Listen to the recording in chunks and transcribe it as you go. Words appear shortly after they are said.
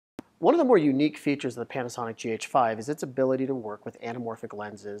One of the more unique features of the Panasonic GH5 is its ability to work with anamorphic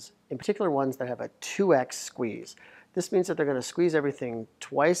lenses, in particular ones that have a 2x squeeze. This means that they're going to squeeze everything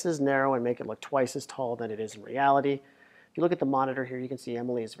twice as narrow and make it look twice as tall than it is in reality. If you look at the monitor here, you can see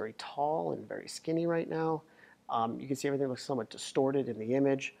Emily is very tall and very skinny right now. You can see everything looks somewhat distorted in the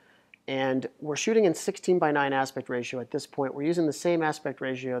image. And we're shooting in 16:9 aspect ratio at this point. We're using the same aspect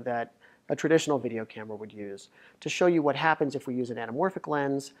ratio that a traditional video camera would use to show you what happens if we use an anamorphic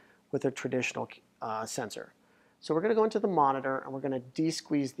lens with a traditional sensor. So we're going to go into the monitor and we're going to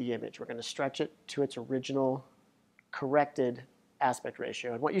de-squeeze the image. We're going to stretch it to its original corrected aspect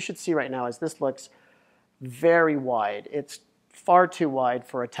ratio. And what you should see right now is this looks very wide. It's far too wide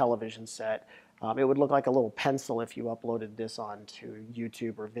for a television set. It would look like a little pencil if you uploaded this onto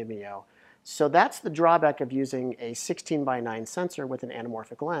YouTube or Vimeo. So that's the drawback of using a 16:9 sensor with an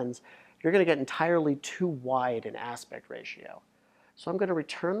anamorphic lens. You're going to get entirely too wide an aspect ratio. So I'm going to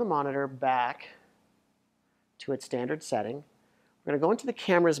return the monitor back to its standard setting. We're going to go into the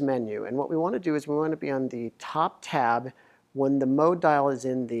camera's menu, and what we want to do is we want to be on the top tab when the mode dial is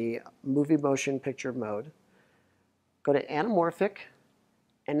in the movie motion picture mode. Go to anamorphic,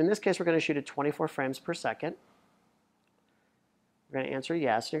 and in this case we're going to shoot at 24 frames per second. We're going to answer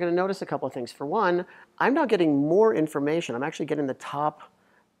yes. You're going to notice a couple of things. For one, I'm now getting more information. I'm actually getting the top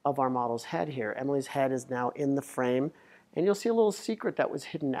of our model's head here. Emily's head is now in the frame. And you'll see a little secret that was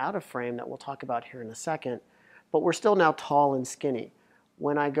hidden out of frame that we'll talk about here in a second. But we're still now tall and skinny.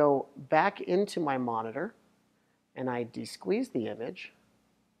 When I go back into my monitor and I de-squeeze the image,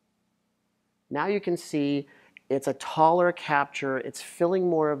 now you can see it's a taller capture. It's filling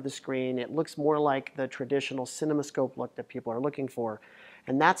more of the screen. It looks more like the traditional CinemaScope look that people are looking for.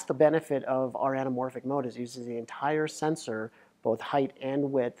 And that's the benefit of our anamorphic mode, is it uses the entire sensor, both height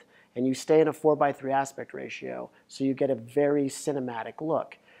and width, and you stay in a 4:3 aspect ratio, so you get a very cinematic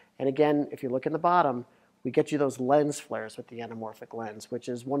look. And again, if you look in the bottom, we get you those lens flares with the anamorphic lens, which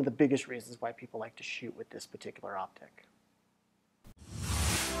is one of the biggest reasons why people like to shoot with this particular optic.